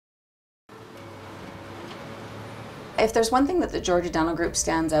If there's one thing that the Georgia Dental Group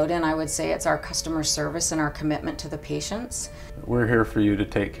stands out in, I would say it's our customer service and our commitment to the patients. We're here for you to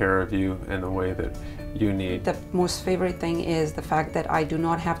take care of you in the way that you need. The most favorite thing is the fact that I do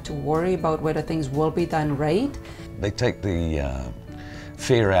not have to worry about whether things will be done right. They take the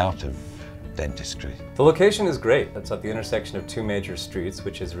fear out of dentistry. The location is great. It's at the intersection of two major streets,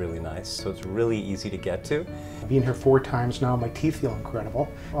 which is really nice, so it's really easy to get to. I've been here 4 times now. My teeth feel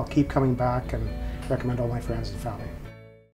incredible. I'll keep coming back and recommend all my friends and family.